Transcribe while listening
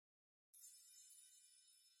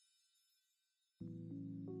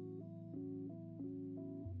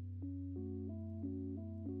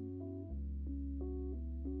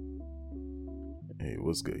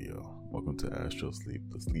What's good, y'all? Welcome to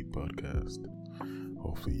AstralSleep, the sleep podcast.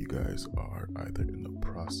 Hopefully you guys are either in the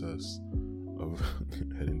process of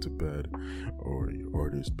heading to bed, or you're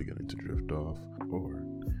already beginning to drift off, or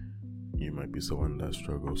you might be someone that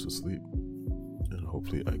struggles to sleep, and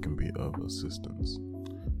hopefully I can be of assistance.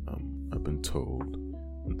 I've been told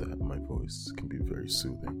that my voice can be very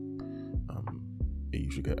soothing. I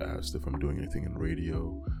usually get asked if I'm doing anything in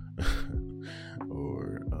radio,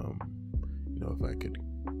 or if I could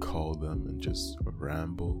call them and just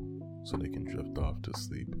ramble so they can drift off to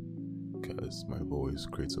sleep, because my voice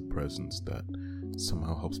creates a presence that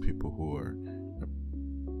somehow helps people who are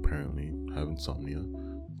apparently have insomnia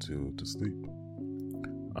to sleep.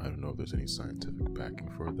 I don't know if there's any scientific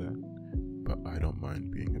backing for that, but I don't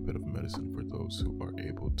mind being a bit of medicine for those who are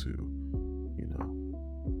able to,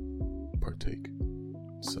 partake.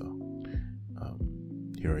 So,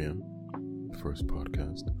 here I am, first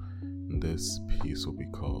podcast. This piece will be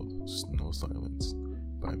called Snow Silence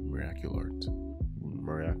by Miraculart.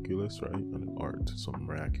 Miraculous, right? And art, so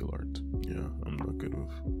Miraculart. Yeah, I'm not good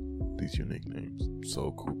with these unique names.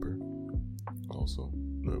 Soul Cooper, also.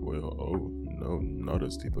 No, not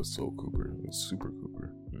as deep as Soul Cooper. It's Super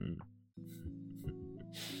Cooper.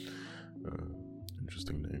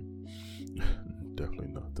 Interesting name. Definitely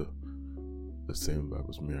not the same vibe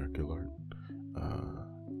as Miraculart.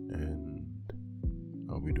 And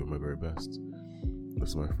I'll be doing my very best. This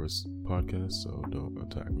is my first podcast, so don't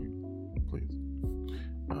attack me, please.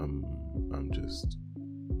 I'm just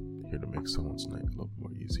here to make someone's night a little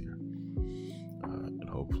more easier, and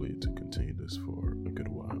hopefully to continue this for a good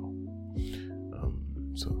while.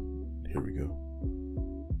 So here we go.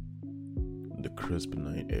 The crisp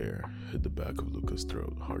night air hit the back of Luca's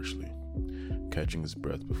throat harshly, catching his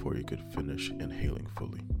breath before he could finish inhaling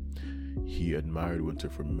fully. He admired winter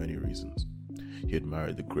for many reasons. He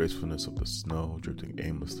admired the gracefulness of the snow drifting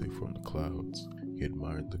aimlessly from the clouds. He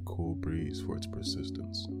admired the cool breeze for its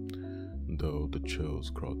persistence, though the chills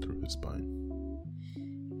crawled through his spine.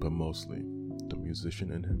 But mostly, the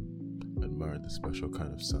musician in him admired the special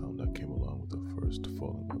kind of sound that came along with the first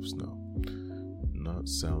falling of snow. Not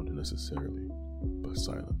sound necessarily, but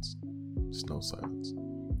silence. Snow silence.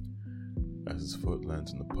 As his foot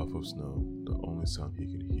lands in the puff of snow, the only sound he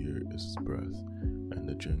can hear is his breath and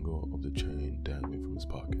the jingle of the chain dangling from his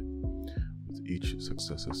pocket. With each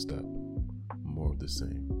successive step, more of the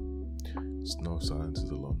same. Snow silence is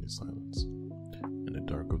a lonely silence. In the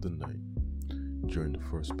dark of the night, during the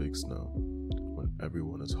first big snow, when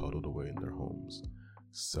everyone is huddled away in their homes,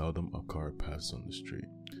 seldom a car passes on the street,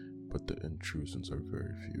 but the intrusions are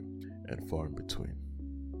very few and far in between.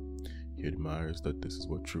 He admires that this is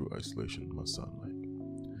what true isolation must sound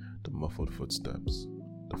like. The muffled footsteps,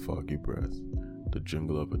 the foggy breath, the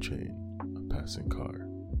jingle of a chain, a passing car,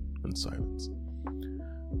 and silence.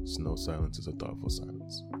 Snow silence is a thoughtful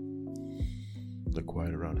silence. The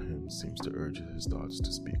quiet around him seems to urge his thoughts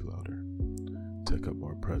to speak louder, take up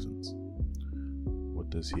more presence. What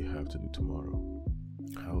does he have to do tomorrow?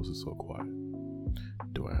 How is it so quiet?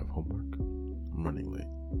 Do I have homework? I'm running late.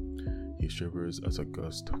 He shivers as a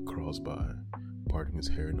gust crawls by, parting his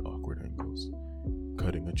hair in awkward angles,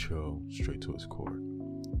 cutting a chill straight to his core.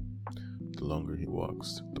 The longer he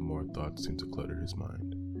walks, the more thoughts seem to clutter his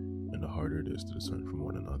mind, and the harder it is to discern from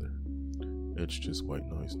one another. It's just white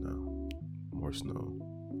noise now. More snow,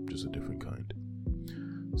 just a different kind.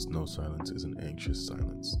 Snow silence is an anxious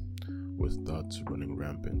silence, with thoughts running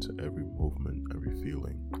rampant to every movement, every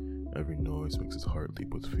feeling. Every noise makes his heart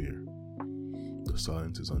leap with fear. The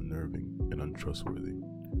silence is unnerving and untrustworthy.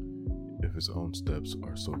 If his own steps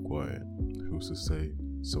are so quiet, who's to say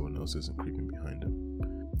someone else isn't creeping behind him?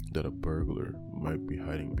 That a burglar might be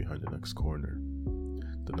hiding behind the next corner.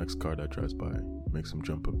 The next car that drives by makes him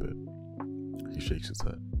jump a bit. He shakes his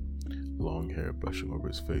head, long hair brushing over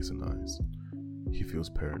his face and eyes. He feels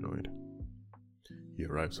paranoid. He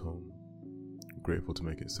arrives home, grateful to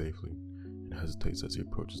make it safely, and hesitates as he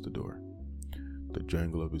approaches the door. The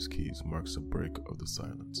jangle of his keys marks the break of the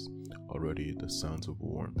silence. Already the sounds of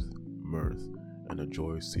warmth, mirth, and a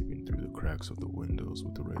joy seeping through the cracks of the windows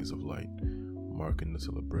with the rays of light, marking the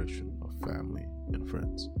celebration of family and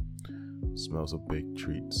friends. Smells of baked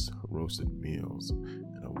treats, roasted meals,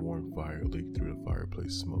 and a warm fire leak through the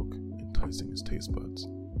fireplace smoke, enticing his taste buds.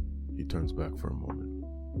 He turns back for a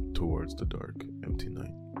moment, towards the dark, empty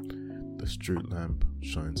night. The street lamp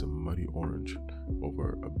shines a muddy orange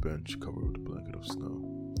over a bench covered with a blanket of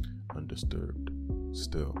snow, undisturbed,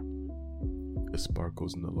 still. It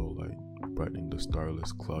sparkles in the low light, brightening the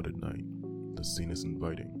starless, clouded night. The scene is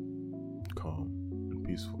inviting, calm and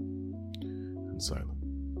peaceful, and silent.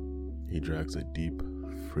 He drags a deep,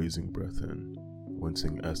 freezing breath in,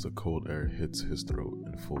 wincing as the cold air hits his throat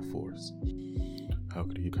in full force. How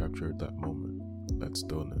could he capture that moment, that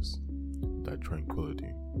stillness, that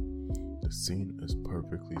tranquility? The scene is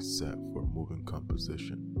perfectly set for moving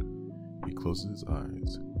composition. He closes his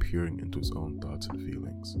eyes, peering into his own thoughts and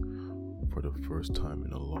feelings. For the first time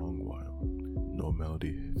in a long while, no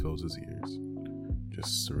melody fills his ears,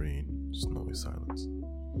 just serene, snowy silence.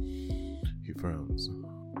 He frowns,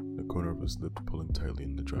 the corner of his lip pulling tightly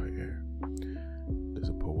in the dry air. There's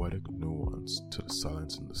a poetic nuance to the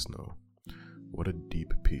silence in the snow. What a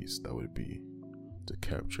deep piece that would be, to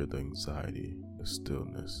capture the anxiety, the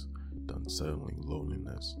stillness, the unsettling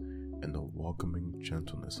loneliness, and the welcoming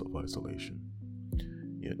gentleness of isolation.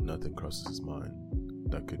 Yet nothing crosses his mind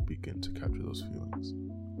that could begin to capture those feelings.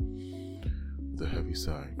 With a heavy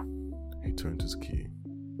sigh, he turns his key,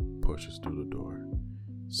 pushes through the door.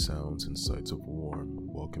 Sounds and sights of warm,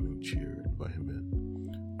 welcoming cheer invite him in.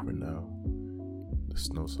 For now, the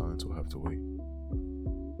snow silence will have to wait.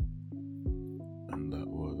 And that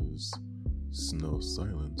was Snow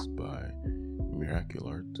Silence by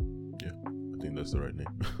Miraculart. Yeah, I think that's the right name.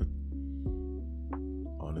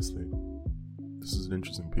 Honestly, this is an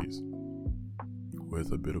interesting piece.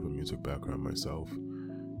 With a bit of a music background myself,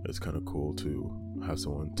 it's kind of cool to have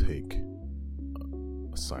someone take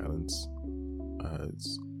a silence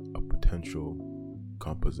as a potential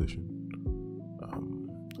composition.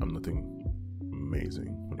 I'm nothing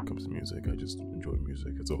amazing when it comes to music. I just enjoy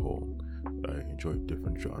music as a whole. I enjoy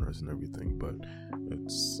different genres and everything, but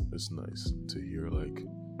it's nice to hear like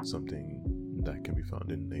something that can be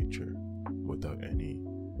found in nature without any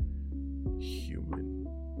human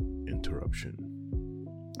interruption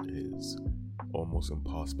is almost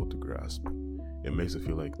impossible to grasp. It makes it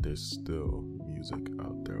feel like there's still music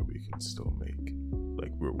out there we can still make.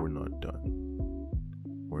 Like we're not done.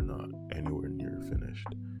 We're not anywhere near finished,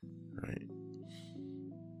 right?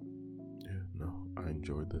 Yeah, no, I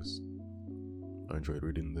enjoyed this. I enjoyed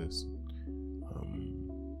reading this.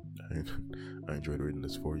 I enjoyed reading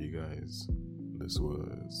this for you guys. This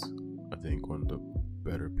was, I think, one of the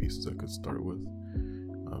better pieces I could start with.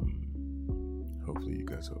 Hopefully you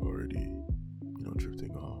guys are already,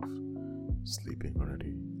 drifting off, sleeping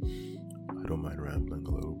already. I don't mind rambling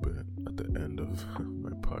a little bit at the end of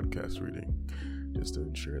my podcast reading, just to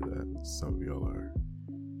ensure that some of y'all are,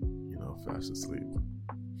 fast asleep.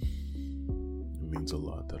 It means a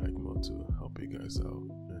lot that I'm able to help you guys out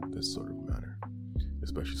in this sort of matter,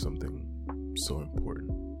 especially something so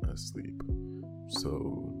important as sleep,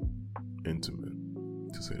 so intimate,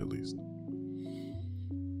 to say the least.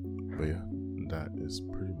 But yeah, that is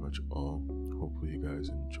pretty much all. Hopefully you guys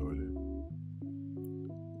enjoyed it,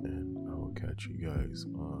 and I will catch you guys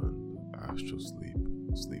on the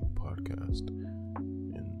AstralSleep podcast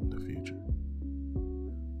in the future.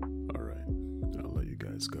 Alright, I'll let you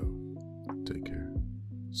guys go. Take care.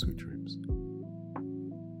 Sweet dreams.